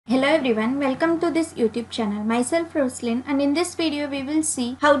everyone, welcome to this YouTube channel. Myself Roslyn, and in this video we will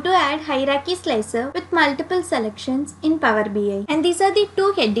see how to add hierarchy slicer with multiple selections in Power BI. And these are the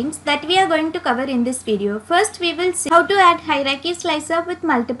two headings that we are going to cover in this video. First we will see how to add hierarchy slicer with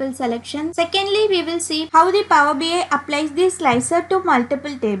multiple selections. Secondly we will see how the Power BI applies the slicer to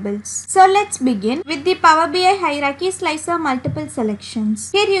multiple tables. So let's begin with the Power BI hierarchy slicer multiple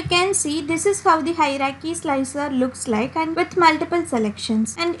selections. Here you can see this is how the hierarchy slicer looks like and with multiple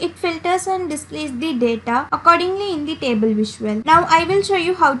selections, and it filters and displays the data accordingly in the table visual. Now I will show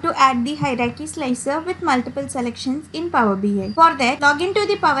you how to add the hierarchy slicer with multiple selections in Power BI. For that, log into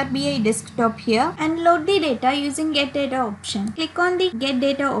the Power BI desktop here and load the data using Get Data option. Click on the Get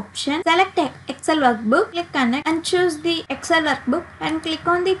Data option, select Excel workbook, click Connect and choose the Excel workbook and click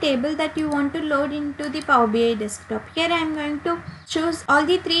on the table that you want to load into the Power BI desktop. Here I am going to choose all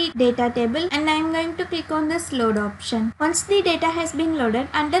the three data table and I am going to click on this load option. Once the data has been loaded,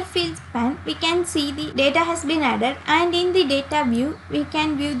 under fields pan we can see the data has been added, and in the data view we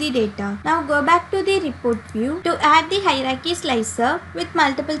can view the data. Now go back to the report view to add the hierarchy slicer with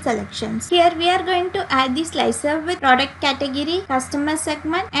multiple selections. Here we are going to add the slicer with product category, customer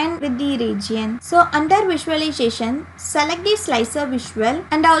segment and with the region. So under visualization, select the slicer visual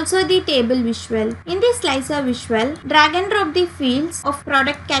and also the table visual. In the slicer visual, drag and drop the fields of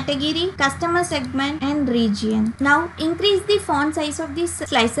product category, customer segment and region. Now increase the font size of this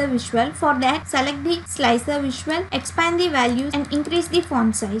slicer visual. For that, select the slicer visual, expand the values and increase the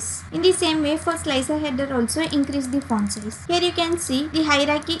font size. In the same way for slicer header also increase the font size. Here you can see the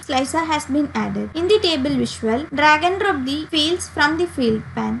hierarchy slicer has been added. In the table visual, drag and drop the fields from the field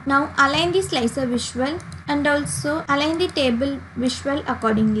pan. Now align the slicer visual and also align the table visual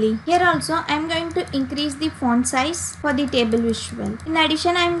accordingly. Here also I am going to increase the font size for the table visual. In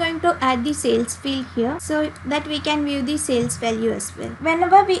addition, I am going to add the sales field here so that we can view the sales value as well.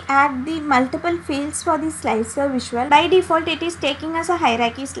 Whenever we add the multiple fields for the slicer visual, by default it is taking us a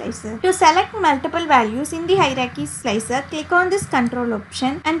hierarchy slicer. To select multiple values in the hierarchy slicer, click on this control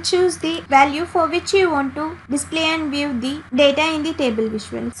option and choose the value for which you want to display and view the data in the table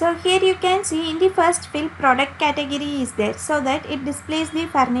visual. So here you can see in the first field product category is there, so that it displays the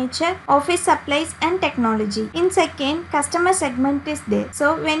furniture, office supplies and technology. In second, customer segment is there.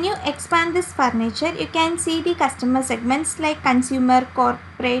 So when you expand this furniture, you can see the customer segments like consumer,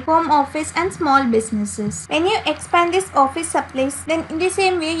 corporate, home office and small businesses. When you expand this office supplies, then in the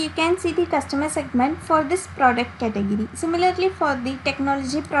same way you can see the customer segment for this product category. Similarly for the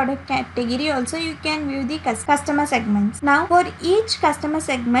technology product category also you can view the customer segments. Now for each customer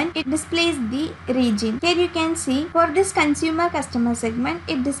segment it displays the region. Here you can see for this consumer customer segment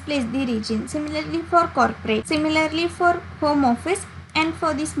it displays the region. Similarly for corporate, similarly for home office and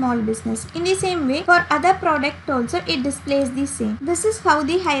for the small business. In the same way for other product also it displays the same. This is how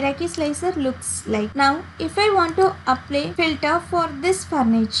the hierarchy slicer looks like. Now if I want to apply filter for this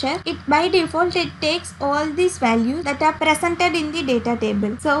furniture, it by default it takes all these values that are presented in the data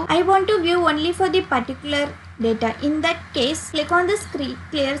table. So I want to view only for the particular data. In that case, click on this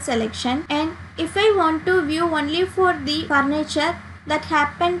clear selection, and if I want to view only for the furniture that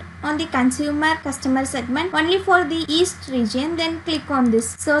happened on the consumer customer segment only for the east region, then click on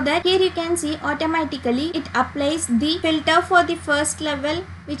this, so that here you can see automatically it applies the filter for the first level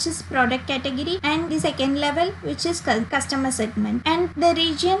which is product category and the second level which is customer segment, and the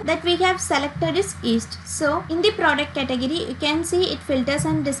region that we have selected is east. So in the product category you can see it filters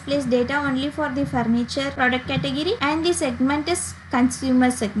and displays data only for the furniture product category, and the segment is consumer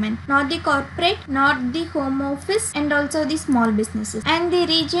segment, not the corporate, not the home office and also the small businesses. And the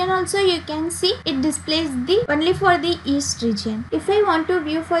region also you can see it displays the only for the east region. If I want to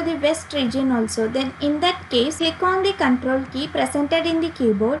view for the west region also, then in that case click on the control key presented in the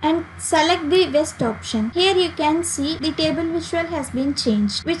keyboard and select the west option. Here you can see the table visual has been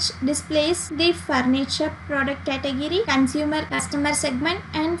changed, which displays the furniture product category, consumer customer segment,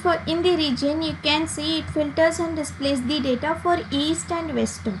 and for in the region you can see it filters and displays the data for east and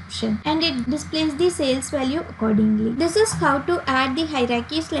west option, and it displays the sales value accordingly. This is how to add the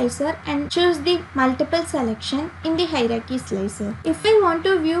hierarchy slicer and choose the multiple selection in the hierarchy slicer. If I want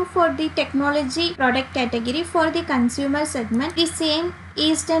to view for the technology product category for the consumer segment the same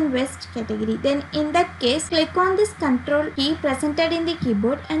east and west category, then in that case click on this control key presented in the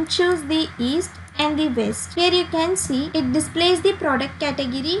keyboard and choose the east and the west. Here you can see it displays the product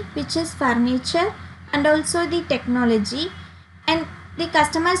category which is furniture and also the technology, and the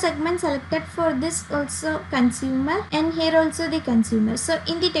customer segment selected for this also consumer, and here also the consumer. So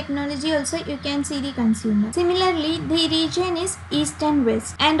in the technology also you can see the consumer. Similarly, the region is east and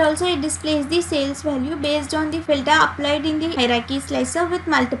west, and also it displays the sales value based on the filter applied in the hierarchy slicer with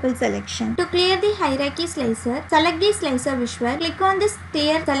multiple selection. To clear the hierarchy slicer, select the slicer visual, click on this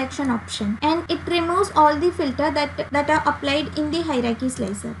clear selection option, and it removes all the filter that are applied in the hierarchy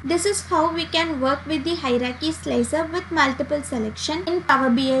slicer. This is how we can work with the hierarchy slicer with multiple selection in Power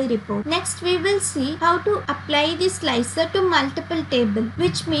BI report. Next we will see how to apply the slicer to multiple table,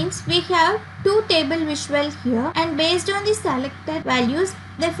 which means we have two table visual here, and based on the selected values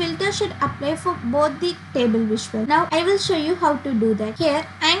the filter should apply for both the table visual. Now I will show you how to do that. Here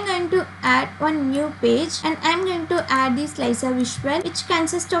I am going to add one new page, and I am going to add the slicer visual, which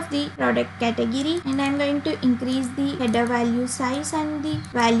consists of the product category, and I am going to increase the header value size and the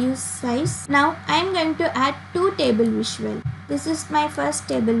value size. Now I am going to add two table visual. This is my first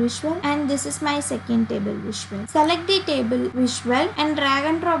table visual and this is my second table visual. Select the table visual and drag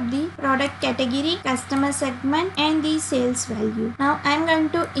and drop the product category, customer segment and the sales value. Now I am going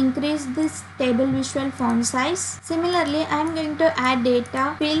to increase this table visual font size. Similarly, I am going to add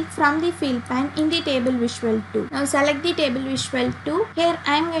data field from the field pane in the table visual 2. Now select the table visual 2. Here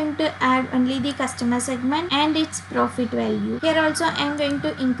I am going to add only the customer segment and its profit value. Here also I am going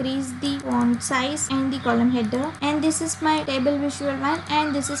to increase the font size and the column header, and this is my table visual 1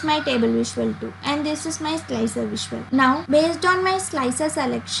 and this is my table visual 2, and this is my slicer visual. Now based on my slicer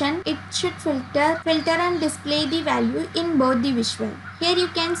selection, it should filter and display the value in both the visual. Here you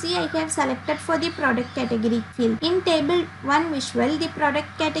can see I have selected for the product category field. In table 1 visual, the product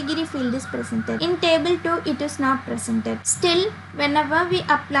category field is presented. In table 2, it is not presented. Still, whenever we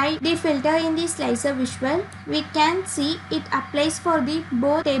apply the filter in the slicer visual, we can see it applies for the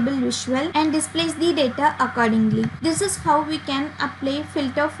both table visual and displays the data accordingly. This is how we can apply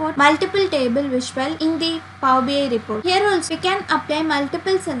filter for multiple table visual in the Power BI report. Here also we can apply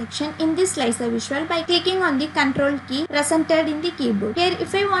multiple selection in this slicer visual by clicking on the control key presented in the keyboard. Here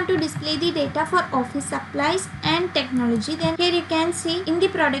if I want to display the data for office supplies and technology, then here you can see in the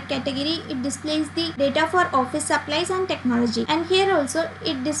product category it displays the data for office supplies and technology, and here also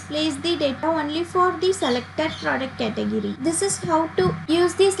it displays the data only for the selected product category. This is how to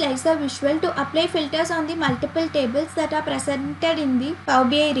use the slicer visual to apply filters on the multiple tables that are presented in the Power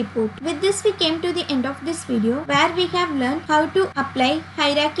BI report. With this we came to the end of this video, where we have learned how to apply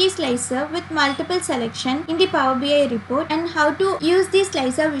hierarchy slicer with multiple selection in the Power BI report, and how to use the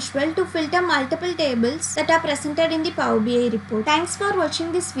slicer visual to filter multiple tables that are presented in the Power BI report. Thanks for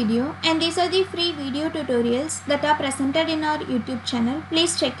watching this video, and these are the free video tutorials that are presented in our YouTube channel.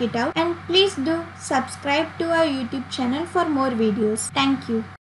 Please check it out, and please do subscribe to our YouTube channel for more videos. Thank you.